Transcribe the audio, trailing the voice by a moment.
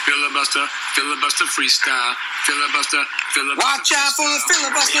Filibuster, filibuster freestyle. Filibuster, filibuster. Watch out for the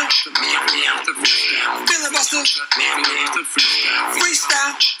filibuster. Filibuster.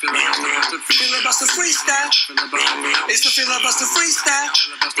 Freestyle. Filibuster freestyle. It's the filibuster freestyle.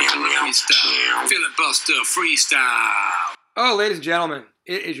 Filibuster freestyle. Oh, ladies and gentlemen,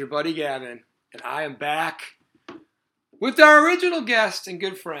 it is your buddy Gavin, and I am back with our original guest and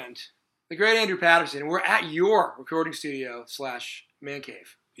good friend, the great Andrew Patterson. We're at your recording studio / man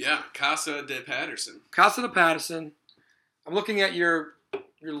cave. Yeah, Casa de Patterson. Casa de Patterson. I'm looking at your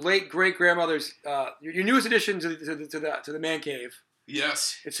late great grandmother's your newest addition to the man cave.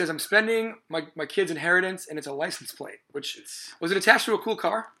 Yes. It says I'm spending my kid's inheritance, and it's a license plate. Which was it attached to a cool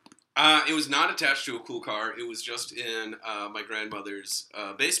car? It was not attached to a cool car. It was just in my grandmother's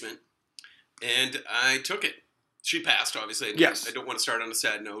basement, and I took it. She passed, obviously. Yes. I don't want to start on a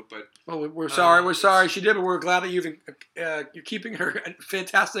sad note, but... Well, we're sorry. We're sorry she did, but we're glad that you're keeping her.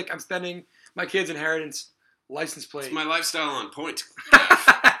 Fantastic. I'm spending my kid's inheritance license plate. It's my lifestyle on point.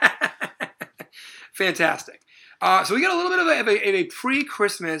 Fantastic. So we got a little bit of a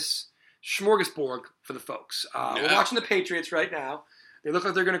pre-Christmas smorgasbord for the folks. We're watching the Patriots right now. They look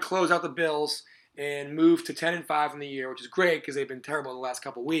like they're going to close out the Bills and move to 10-5 in the year, which is great because they've been terrible the last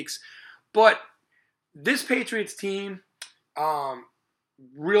couple of weeks. But this Patriots team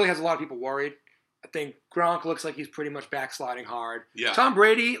really has a lot of people worried. I think Gronk looks like he's pretty much backsliding hard. Yeah. Tom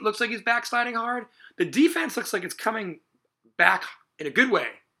Brady looks like he's backsliding hard. The defense looks like it's coming back in a good way,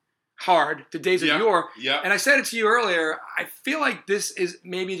 hard, to days of yore. Yeah. And I said it to you earlier, I feel like this is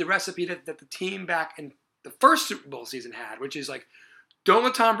maybe the recipe that the team back in the first Super Bowl season had, which is like, don't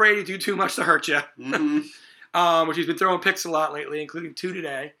let Tom Brady do too much to hurt you, which he's been throwing picks a lot lately, including 2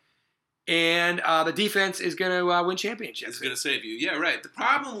 today. And the defense is going to win championships. It's going to save you. Yeah, right. The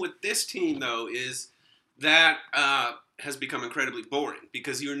problem with this team, though, is that has become incredibly boring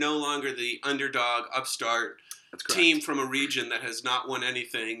because you're no longer the underdog, upstart team from a region that has not won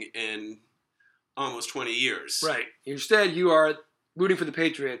anything in almost 20 years. Right. Instead, you are rooting for the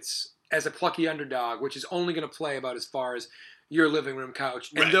Patriots as a plucky underdog, which is only going to play about as far as your living room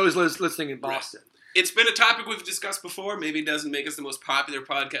couch and those listening in Boston. Right. It's been a topic we've discussed before. Maybe it doesn't make us the most popular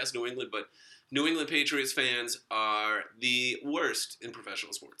podcast in New England, but New England Patriots fans are the worst in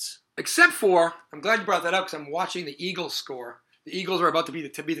professional sports. Except for, I'm glad you brought that up because I'm watching the Eagles score. The Eagles are about to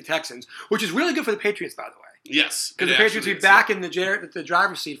beat the Texans, which is really good for the Patriots, by the way. Yes. Because the Patriots will be back in the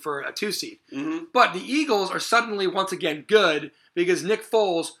driver's seat for a 2 seed. Mm-hmm. But the Eagles are suddenly, once again, good because Nick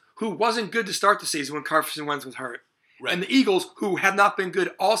Foles, who wasn't good to start the season when Carson Wentz was hurt, and the Eagles, who have not been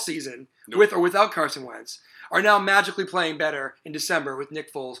good all season, with or without Carson Wentz, are now magically playing better in December with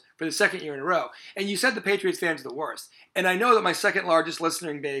Nick Foles for the second year in a row. And you said the Patriots fans are the worst. And I know that my second largest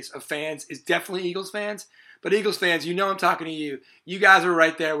listening base of fans is definitely Eagles fans. But Eagles fans, you know I'm talking to you. You guys are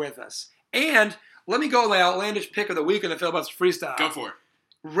right there with us. And let me go my outlandish pick of the week in the Filibuster Freestyle. Go for it.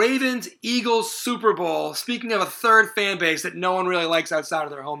 Ravens-Eagles Super Bowl. Speaking of a third fan base that no one really likes outside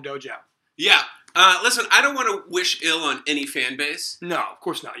of their home dojo. Yeah. Listen, I don't want to wish ill on any fan base. No, of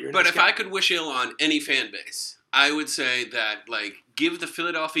course not. But if I could wish ill on any fan base, I would say that, give the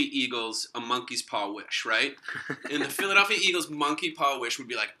Philadelphia Eagles a monkey's paw wish, right? And the Philadelphia Eagles monkey paw wish would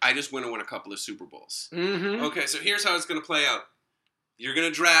be like, I just want to win a couple of Super Bowls. Mm-hmm. Okay, so here's how it's going to play out. You're going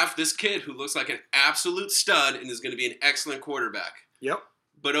to draft this kid who looks like an absolute stud and is going to be an excellent quarterback. Yep.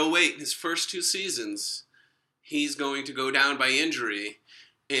 But oh wait, his first 2 seasons, he's going to go down by injury.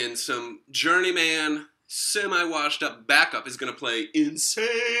 And some journeyman, semi-washed-up backup is going to play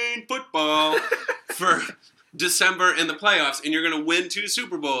insane football for December in the playoffs, and you're going to win 2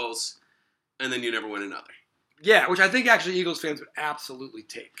 Super Bowls, and then you never win another. Yeah, which I think actually Eagles fans would absolutely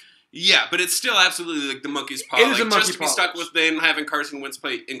take. Yeah, but it's still absolutely like the monkey's paw. It is a monkey just to be paw. stuck with then having Carson Wentz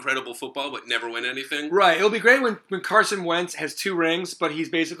play incredible football but never win anything. Right. It'll be great when Carson Wentz has 2 rings, but he's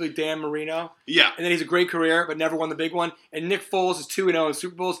basically Dan Marino. Yeah. And then he's a great career, but never won the big one. And Nick Foles is 2-0 in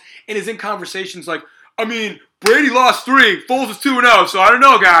Super Bowls and is in conversations like, I mean, Brady lost 3. Foles is 2-0, so I don't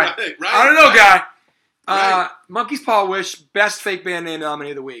know, guy. Right, I don't know, guy. Right. Monkey's Paw Wish, best fake band name nominee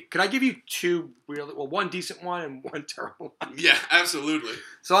of the week. Could I give you 2 one decent one and 1 terrible one? Yeah, absolutely.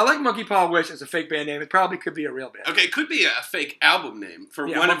 So I like Monkey Paw Wish as a fake band name. It probably could be a real band. Okay, it could be a fake album name for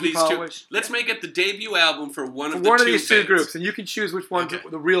one Monkey of these Paw 2. Wish. Let's make it the debut album for one of these 2 bands. groups, and you can choose which one's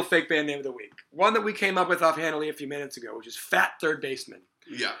the real fake band name of the week. One that we came up with offhandedly a few minutes ago, which is Fat Third Baseman.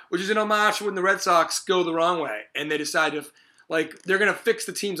 Yeah. Which is an homage to when the Red Sox go the wrong way, and they decide to, they're going to fix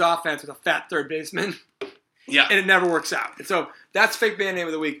the team's offense with a fat third baseman. Yeah. And it never works out. And so that's fake band name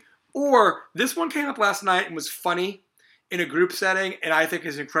of the week. Or this one came up last night and was funny in a group setting, and I think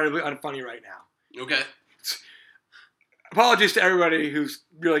is incredibly unfunny right now. Okay. apologies to everybody who's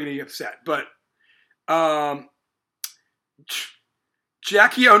really going to be upset, but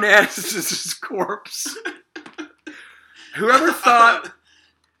Jackie Onassis' corpse. Whoever thought,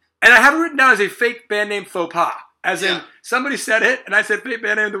 and I have it written down as a fake band name faux pas, as in somebody said it, and I said fake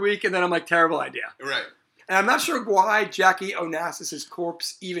band name of the week, and then I'm like, terrible idea. Right. And I'm not sure why Jackie Onassis'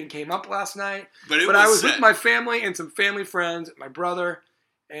 corpse even came up last night, but I was with my family and some family friends, my brother,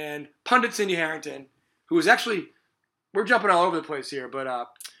 and Pundit Cindy Harrington, who was actually, we're jumping all over the place here, but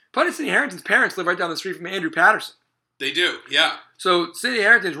Pundit Cindy Harrington's parents live right down the street from Andrew Patterson. They do, yeah. So Cindy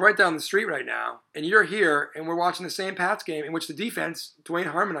Harrington's right down the street right now, and you're here, and we're watching the same Pats game in which the defense, Dwayne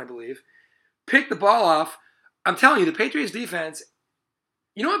Harmon, I believe, picked the ball off. I'm telling you, the Patriots defense,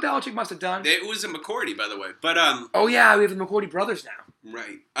 you know what Belichick must have done? It was a McCourty, by the way. But oh yeah, we have the McCourty brothers now.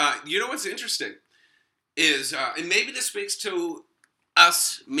 Right. You know what's interesting is, and maybe this speaks to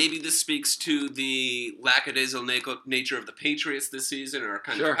us, maybe this speaks to the lackadaisical nature of the Patriots this season, or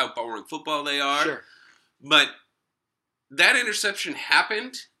kind of how boring football they are. Sure. But that interception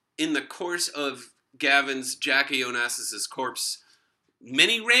happened in the course of Gavin's Jackie Onassis' corpse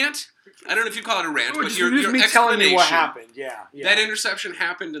mini rant. I don't know if you call it a rant, but your me explanation. Telling you what happened. Yeah. That interception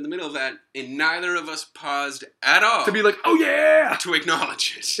happened in the middle of that, and neither of us paused at all to be like, oh yeah, to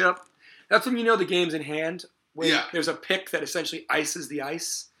acknowledge it. Yep. That's when you know the game's in hand. When Yeah. there's a pick that essentially ices the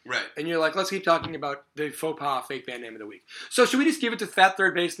ice. Right. And you're like, let's keep talking about the faux pas fake band name of the week. So should we just give it to fat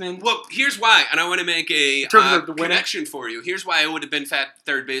third baseman? Well, here's why, and I want to make a connection for you. Here's why I would have been fat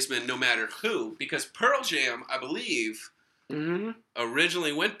third baseman no matter who, because Pearl Jam, I believe,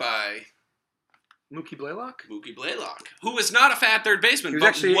 originally went by Mookie Blaylock? Mookie Blaylock, who was not a fat third baseman, he was but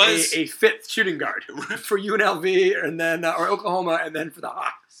actually was a fifth shooting guard for UNLV and then or Oklahoma and then for the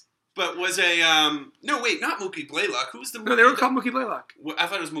Hawks. But was a no, wait, not Mookie Blaylock. Who's the Mookie? No, they were called Mookie Blaylock. I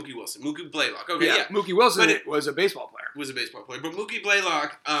thought it was Mookie Wilson. Mookie Blaylock. Okay, yeah. Mookie Wilson was a baseball player. Was a baseball player, but Mookie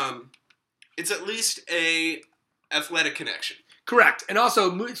Blaylock, it's at least a athletic connection. Correct, and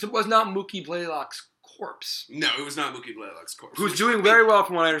also it was not Mookie Blaylock's corpse. No, it was not Mookie Blaylock's corpse. Who's doing very well,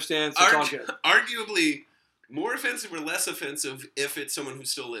 from what I understand. So it's all good. Arguably more offensive or less offensive if it's someone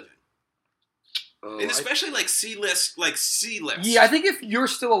who's still living. And especially like C-list. Yeah, I think if you're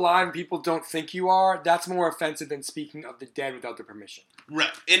still alive and people don't think you are, that's more offensive than speaking of the dead without their permission.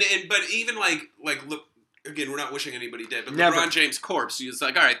 Right. And but even like look, again, we're not wishing anybody dead, but Never. LeBron James' corpse, he's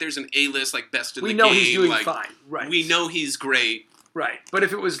like, all right, there's an A-list, like best in the game. We know he's doing like, fine. Right. We know he's great. Right. But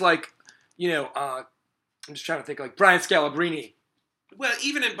if it was like, I'm just trying to think like Brian Scalabrine. Well,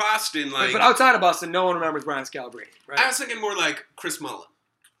 even in Boston, like, but outside of Boston, no one remembers Brian Scalabrine. Right. I was thinking more like Chris Mullin.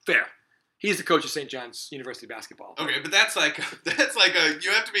 Fair. He's the coach of St. John's University basketball. Okay, but that's like a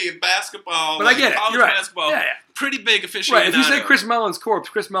you have to be in basketball. But like I get it. College You're right. basketball. Yeah. Pretty big aficionado. Right. If you said Chris Mullin's corpse,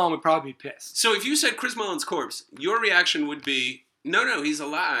 Chris Mullin would probably be pissed. So if you said Chris Mullin's corpse, your reaction would be, no, he's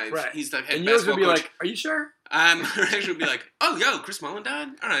alive. Right. He's the head and yours basketball would be coach. like, are you sure? My reaction would be like, oh, Chris Mullin died?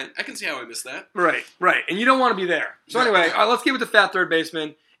 All right, I can see how I missed that. Right. And you don't want to be there. So anyway, let's give it to fat third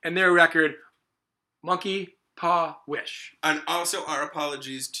baseman and their record, Monkey Paw Wish. And also our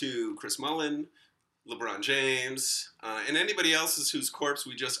apologies to Chris Mullin, LeBron James, and anybody else's whose corpse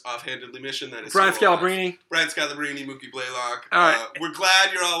we just offhandedly mentioned. That is Brian Scalabrine. Mookie Blaylock. All right. We're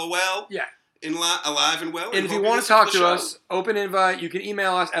glad you're all well. Yeah. Alive and well. And if you want to talk to us, open invite. You can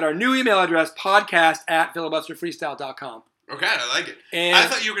email us at our new email address, podcast@filibusterfreestyle.com. Okay, I like it. And I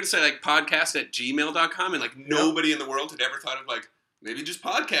thought you were going to say like podcast@gmail.com, and like nobody in the world had ever thought of like, maybe just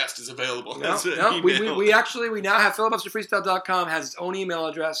podcast is available. No. We now have filibusterfreestyle.com has its own email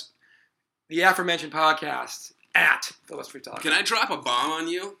address. The aforementioned podcast @filibusterfreestyle. Can I drop a bomb on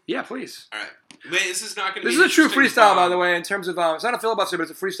you? Yeah, please. All right. Wait, this is not going to be. This is a true freestyle, bomb. by the way, in terms of it's not a filibuster, but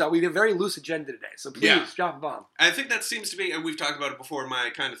it's a freestyle. We have a very loose agenda today, so please drop a bomb. I think that seems to be, and we've talked about it before. My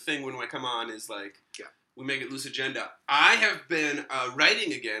kind of thing when I come on is like, we make it loose agenda. I have been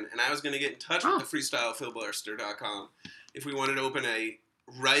writing again, and I was going to get in touch with the freestylefilibuster.com if we wanted to open a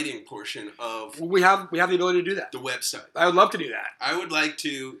writing portion of. We have the ability to do that. The website. I would love to do that. I would like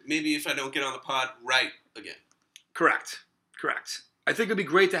to, maybe if I don't get on the pod, write again. Correct. I think it would be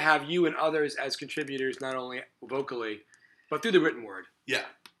great to have you and others as contributors, not only vocally, but through the written word. Yeah.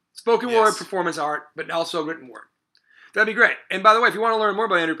 Spoken word, performance art, but also written word. That'd be great. And by the way, if you want to learn more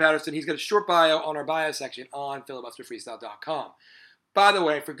about Andrew Patterson, he's got a short bio on our bio section on filibusterfreestyle.com. By the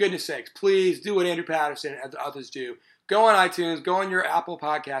way, for goodness sakes, please do what Andrew Patterson and others do. Go on iTunes, go on your Apple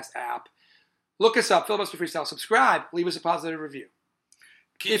Podcast app, look us up, Filibuster Freestyle, subscribe, leave us a positive review.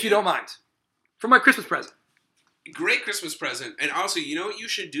 If you don't mind. For my Christmas present. Great Christmas present. And also, you know what you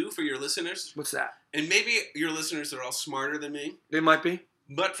should do for your listeners? What's that? And maybe your listeners are all smarter than me. They might be.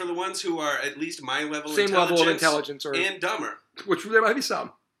 But for the ones who are at least my level Same level of intelligence, and dumber, which there might be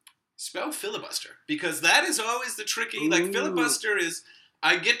some. spell filibuster. Because that is always the tricky... Like, Ooh. filibuster is...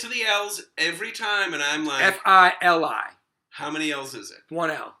 I get to the L's every time, and I'm like... F-I-L-I. How many L's is it?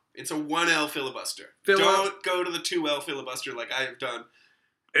 1 L. It's a 1L filibuster. Fili- Don't go to the 2L filibuster like I have done.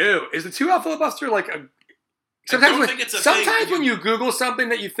 Ew. Is the 2 L filibuster like a... think it's a thing. Sometimes when you Google something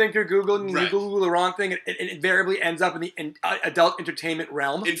that you think you're Googling and Right. you Google the wrong thing, it invariably ends up in the adult entertainment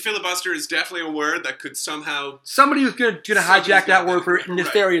realm. And filibuster is definitely a word that could somehow... Somebody who's going to Somebody's hijack that gonna- word for right.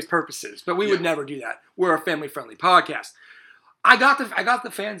 nefarious purposes, but we would Yeah. never do that. We're a family-friendly podcast. I got the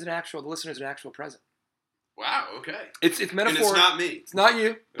fans the listeners an actual present. Wow, okay. It's And metaphor. it's not me. It's not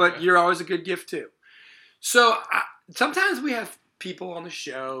you, but Okay. you're always a good gift too. So sometimes we have people on the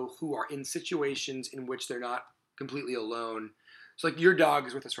show who are in situations in which they're not completely alone. It's like your dog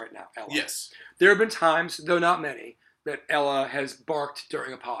is with us right now, Ella. Yes. There have been times, though not many, that Ella has barked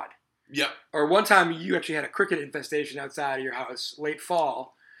during a pod. Yep. Or one time you actually had a cricket infestation outside of your house, late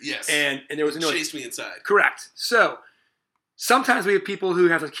fall, Yes. and there was a noise. Chased me inside. Correct. So sometimes we have people who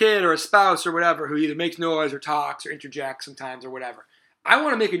have a kid or a spouse or whatever who either makes noise or talks or interjects sometimes or whatever. I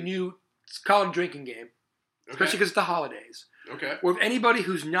want to make a new, it's called a drinking game, especially Okay. because it's the holidays. Okay. Where if anybody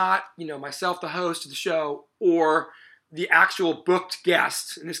who's not, myself, the host of the show, or the actual booked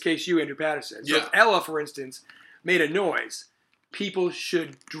guest, in this case you, Andrew Patterson. So if Yeah. Ella, for instance, made a noise, people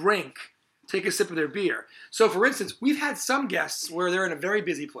should take a sip of their beer. So for instance, we've had some guests where they're in a very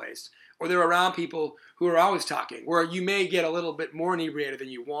busy place, or they're around people who are always talking, where you may get a little bit more inebriated than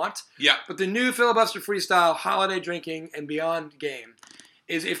you want. Yeah. But the new Filibuster Freestyle holiday drinking and beyond game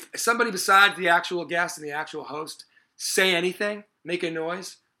is if somebody besides the actual guest and the actual host say anything, make a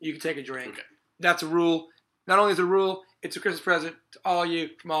noise, you can take a drink. Okay. That's a rule. Not only is it a rule, it's a Christmas present to all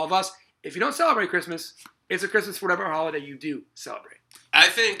you from all of us. If you don't celebrate Christmas, it's a Christmas for whatever holiday you do celebrate. I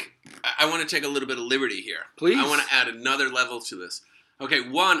think I want to take a little bit of liberty here. Please. I want to add another level to this. Okay,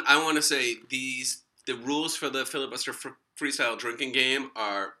 one, I want to say the rules for the filibuster freestyle drinking game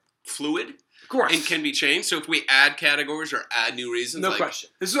are fluid Of course. and can be changed. So if we add categories or add new reasons, no question.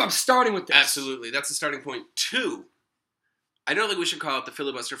 This is what I'm starting with this. Absolutely, that's the starting point. Two, I don't think we should call it the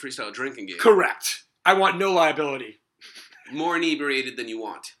filibuster freestyle drinking game. Correct. I want no liability. More inebriated than you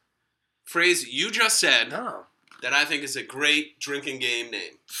want. Phrase you just said No. that I think is a great drinking game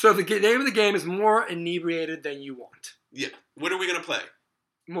name. So the name of the game is more inebriated than you want. Yeah. What are we gonna play?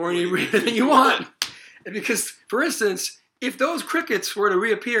 More inebriated than you want. Because, for instance, if those crickets were to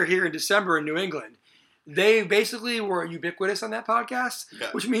reappear here in December in New England, they basically were ubiquitous on that podcast,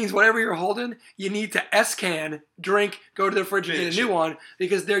 Yeah. which means whatever you're holding, you need to S-can, drink, go to the fridge and get Finish a new it. one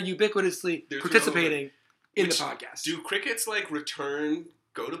because they're ubiquitously There's participating in the Which- podcast. Do crickets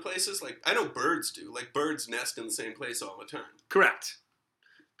go to places? Like I know birds do. Like birds nest in the same place all the time. Correct.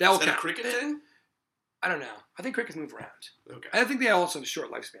 That will Is that a count. cricket thing? I don't know. I think crickets move around. Okay. I think they also have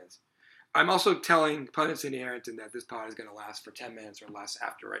short lifespans. I'm also telling Pun Cindy Harrington that this pod is going to last for 10 minutes or less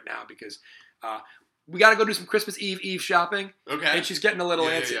after right now because we got to go do some Christmas Eve shopping, Okay. and she's getting a little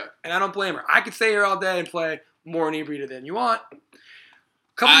Yeah, antsy. yeah. And I don't blame her. I could stay here all day and play more inebriated than you want.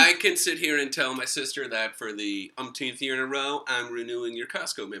 I can sit here and tell my sister that for the umpteenth year in a row, I'm renewing your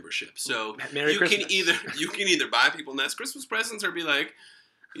Costco membership. So Merry you Christmas. can either buy people nice Christmas presents or be like,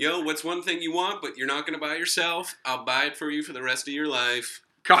 yo, what's one thing you want but you're not going to buy yourself? I'll buy it for you for the rest of your life.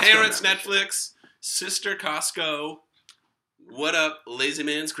 Costco Parents, membership. Netflix, sister, Costco. What up, lazy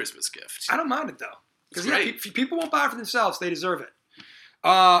man's Christmas gift? I don't mind it though. It's Because great. people won't buy it for themselves. They deserve it.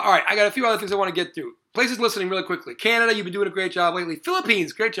 All right, I got a few other things I want to get through. Places listening really quickly. Canada, you've been doing a great job lately.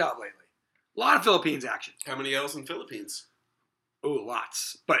 Philippines, great job lately. A lot of Philippines action. How many L's in Philippines? Oh,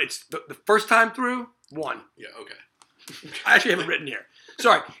 lots. But it's the first time through, one. Yeah, okay. I actually have it written here.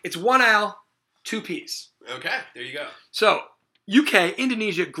 Sorry, it's 1 L, 2 P's. Okay, there you go. So, UK,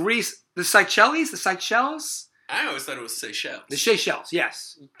 Indonesia, Greece, the Seychelles? I always thought it was Seychelles. The Seychelles,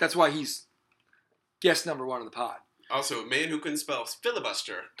 yes. That's why he's guest number 1 on the pod. Also, a man who can spell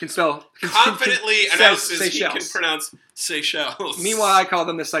filibuster Can spell confidently says announces he can Seychelles. pronounce Seychelles. Meanwhile, I call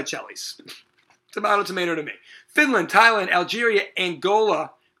them the Seychelles. Tomato to me. Finland, Thailand, Algeria,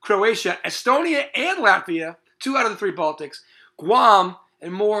 Angola, Croatia, Estonia, and Latvia, 2 out of the 3 Baltics, Guam,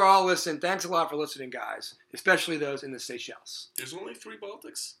 and more all listen. Thanks a lot for listening, guys, especially those in the Seychelles. There's only 3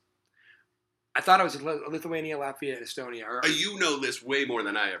 Baltics? I thought it was Lithuania, Latvia, and Estonia. You know this way more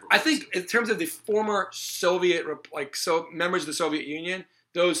than I ever I was. think in terms of the former Soviet, members of the Soviet Union,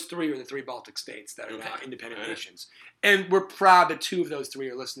 those 3 are the 3 Baltic states that are now Okay. independent All right. nations. And we're proud that 2 of those 3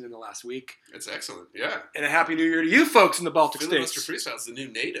 are listening in the last week. It's excellent, yeah. And a Happy New Year to you folks in the Baltic Filibuster states. Freestyle is the new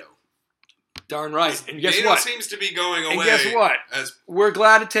NATO. Darn right. And guess NATO what? seems to be going away. And guess what? As We're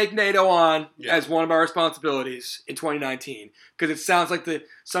glad to take NATO on Yeah. as one of our responsibilities in 2019 because it sounds like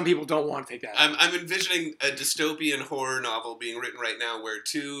some people don't want to take that. I'm envisioning a dystopian horror novel being written right now where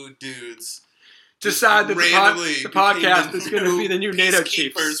two dudes Decide that randomly the podcast became is going to be the new NATO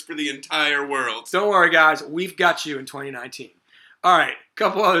chiefs. peacekeepers for the entire world. Don't worry, guys. We've got you in 2019. All right, a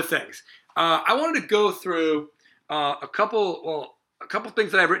couple other things. I wanted to go through a couple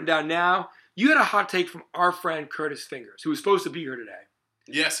things that I've written down now. You had a hot take from our friend Curtis Fingers, who was supposed to be here today.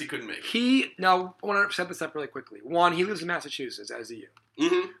 Yes, he couldn't make it. Now, I want to set this up really quickly. one, he lives in Massachusetts, as do you,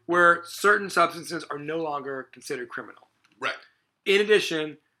 Mm-hmm. where certain substances are no longer considered criminal. Right. In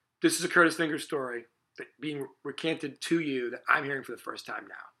addition, this is a Curtis Fingers story that being recanted to you that I'm hearing for the first time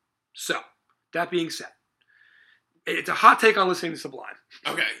now. So, that being said, it's a hot take on listening to Sublime.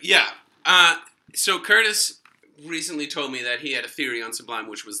 Okay, yeah. So Curtis recently told me that he had a theory on Sublime,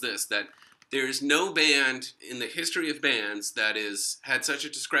 which was this, that there is no band in the history of bands that had such a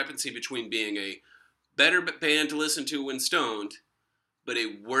discrepancy between being a better band to listen to when stoned, but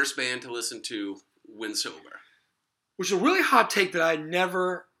a worse band to listen to when sober. Which is a really hot take that I've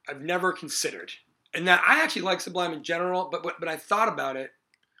never considered. And that I actually like Sublime in general, but I thought about it.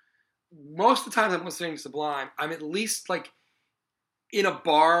 Most of the time I'm listening to Sublime, I'm at least like in a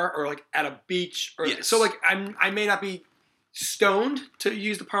bar or like at a beach. Yes. So like I may not be stoned, to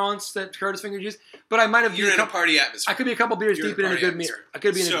use the parlance that Curtis Fingers used, but I might have You're in a party atmosphere. I could be a couple beers You're deep in and a in a good party mirror. atmosphere. I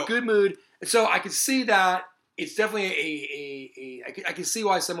could be in So- a good mood. And so I could see that it's definitely I can see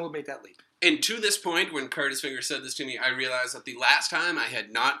why someone would make that leap. And to this point, when Curtis Finger said this to me, I realized that the last time I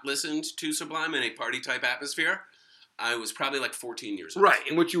had not listened to Sublime in a party-type atmosphere, I was probably like 14 years old. Right,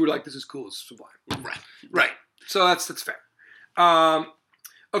 in which you were like, this is cool, this is Sublime. Right. So that's fair.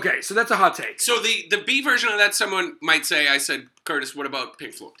 Okay, so that's a hot take. So the B version of that, someone might say, I said, Curtis, what about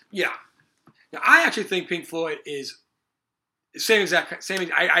Pink Floyd? Yeah. Now, I actually think Pink Floyd is same.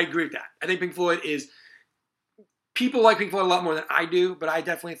 I agree with that. I think Pink Floyd is. People like Pink Floyd a lot more than I do, but I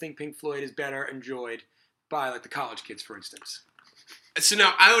definitely think Pink Floyd is better enjoyed by like the college kids, for instance. So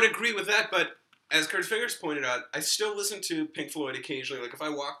now, I would agree with that, but as Curtis Fingers pointed out, I still listen to Pink Floyd occasionally. Like if I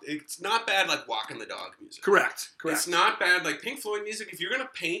walk, it's not bad like walking the dog music. Correct. It's not bad like Pink Floyd music. If you're going to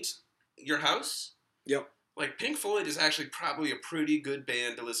paint your house, Yep. like Pink Floyd is actually probably a pretty good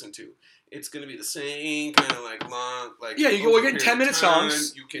band to listen to. It's going to be the same kind of like long, like Yeah, you over get a 10-minute period of time.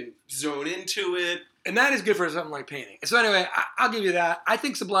 songs. You can zone into it. And that is good for something like painting. So anyway, I'll give you that. I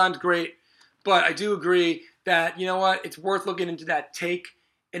think Sublime's great, but I do agree that, you know what, it's worth looking into that take.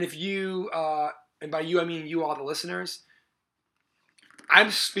 And if you, and by you I mean you all the listeners,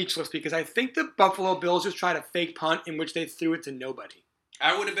 I'm speechless because I think the Buffalo Bills just tried a fake punt in which they threw it to nobody.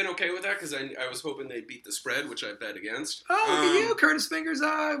 I would have been okay with that because I was hoping they'd beat the spread, which I bet against. Oh, look at you. Curtis Fingers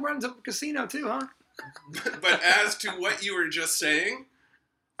runs a casino too, huh? But as to what you were just saying,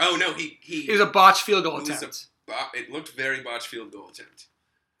 oh no, It was a botched field goal it was attempt. it looked very botched field goal attempt.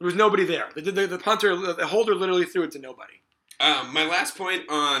 There was nobody there. The punter, the holder literally threw it to nobody. My last point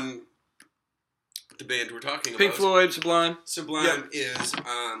on the band we're talking Pink about, Floyd, Sublime. Sublime, is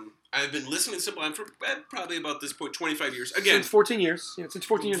I've been listening to Sublime for probably about this point 25 years. Again, Since 14 years. Yeah, since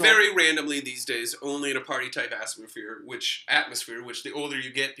 14 years old. very randomly these days, only in a party type atmosphere, which the older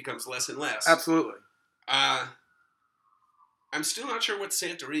you get becomes less and less. Absolutely. I'm still not sure what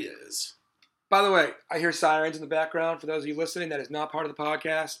Santeria is. By the way, I hear sirens in the background. For those of you listening, that is not part of the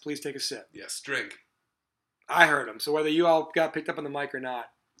podcast. Please take a sip. Yes, drink. I heard them. So whether you all got picked up on the mic or not,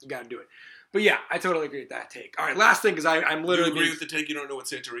 you got to do it. But yeah, I totally agree with that take. All right, last thing, because I'm literally... You agree with the take you don't know what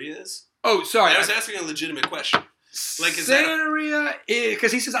Santeria is? Oh, sorry. I was asking a legitimate question. Like, is that Santeria,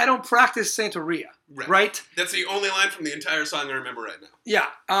 because he says, I don't practice Santeria, right? That's the only line from the entire song I remember right now. Yeah,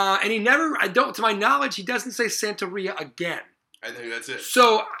 and he never, to my knowledge, he doesn't say Santeria again. I think that's it.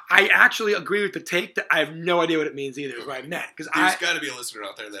 So I actually agree with the take that I have no idea what it means either, is what I meant. There's got to be a listener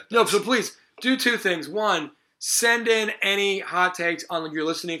out there that does. No, so please, do two things. One, send in any hot takes on your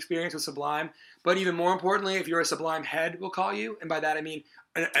listening experience with Sublime. But even more importantly, if you're a Sublime head, we'll call you. And by that I mean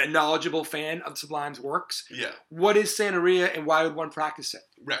a knowledgeable fan of Sublime's works. Yeah. What is Santeria and why would one practice it?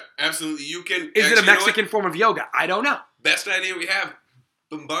 Right. Absolutely. You can... Is it a Mexican form of yoga? I don't know. Best idea we have.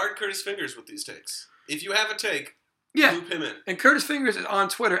 Bombard Curtis Fingers with these takes. If you have a take, Yeah. loop him in. And Curtis Fingers is on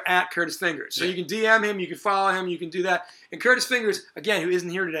Twitter at Curtis Fingers. So you can DM him, you can follow him, you can do that. And Curtis Fingers, again, who isn't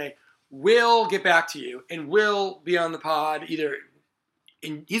here today, will get back to you and will be on the pod either...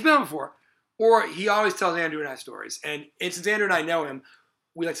 He's been on before. Or he always tells Andrew and I stories. And since Andrew and I know him,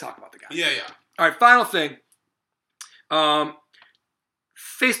 we like to talk about the guy. Yeah. All right, final thing.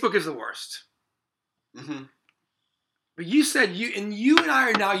 Facebook is the worst. Mm-hmm. But you said you and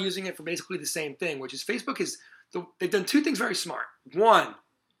I are now using it for basically the same thing, which is Facebook they've done two things very smart. One,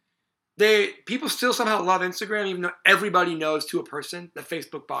 people still somehow love Instagram, even though everybody knows to a person that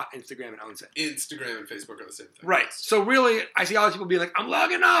Facebook bought Instagram and owns it. Instagram and Facebook are the same thing. Right. So really, I see all these people be like, I'm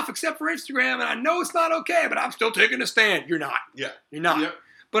logging off except for Instagram, and I know it's not okay, but I'm still taking a stand. You're not. Yeah. You're not. Yep.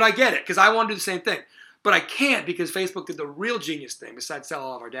 But I get it, because I want to do the same thing. But I can't because Facebook did the real genius thing, besides sell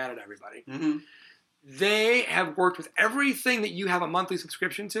all of our data to everybody. Mm-hmm. They have worked with everything that you have a monthly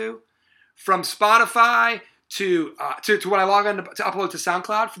subscription to, from Spotify to when I log on to upload to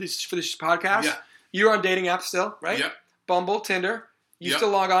SoundCloud for this podcast. Yeah. You're on dating apps still, right? Yep. Bumble, Tinder. You Yep.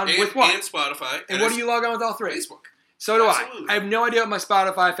 still log on with what? And Spotify. And what do you log on with all three? Facebook. So do Absolutely. I. I have no idea what my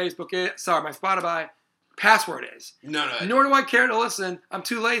Spotify, Facebook is. Sorry, my Spotify password is. No. Nor do I care to listen. I'm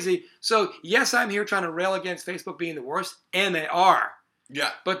too lazy. So yes, I'm here trying to rail against Facebook being the worst, and they are.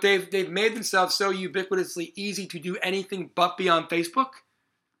 Yeah. But they've made themselves so ubiquitously easy to do anything but be on Facebook.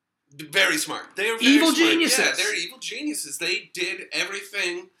 Very smart. They are very Evil smart. geniuses. Yeah, they're evil geniuses. They did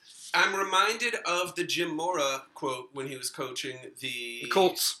everything. I'm reminded of the Jim Mora quote when he was coaching the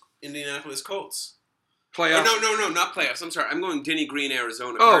Colts Indianapolis Colts. playoffs. Oh, no, not playoffs. I'm sorry. I'm going Denny Green,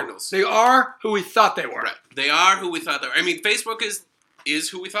 Arizona Oh, Cardinals. they are who we thought they were. Right. They are who we thought they were. I mean, Facebook is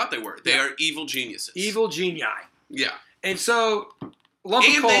who we thought they were. They Yeah. are evil geniuses. Evil genii. Yeah. And so, lump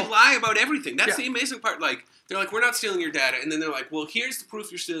of And coal. they lie about everything. That's Yeah. the amazing part. Like, they're like, we're not stealing your data. And then they're like, well, here's the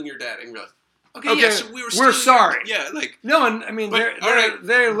proof you're stealing your data. And you're like, okay, yeah, so we were we're stealing sorry. Yeah, like, No, and I mean, But, they're all right,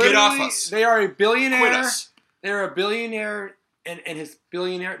 they're get off literally us. they are a billionaire. quit us. They're a billionaire and his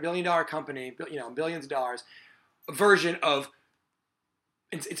billion dollar company, billions of dollars version of.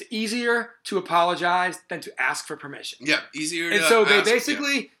 It's easier to apologize than to ask for permission. Yeah, easier to And so they ask, yeah.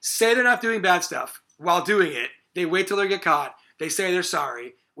 basically say they're not doing bad stuff while doing it. They wait till they get caught. They say they're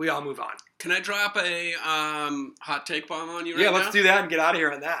sorry. We all move on. Can I drop a hot take bomb on you right now? Let's do that and get out of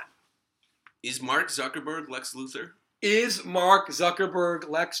here on that. Is Mark Zuckerberg Lex Luthor? Is Mark Zuckerberg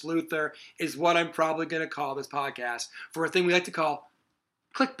Lex Luthor is what I'm probably going to call this podcast for a thing we like to call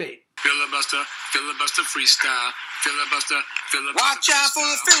clickbait. Filibuster, filibuster freestyle. Filibuster, filibuster. Watch out for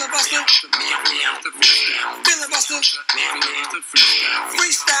the filibuster. Filibuster.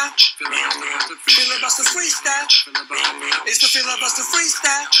 Freestyle. Filibuster freestyle. It's the filibuster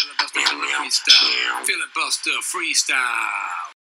freestyle. Filibuster freestyle. Filibuster freestyle.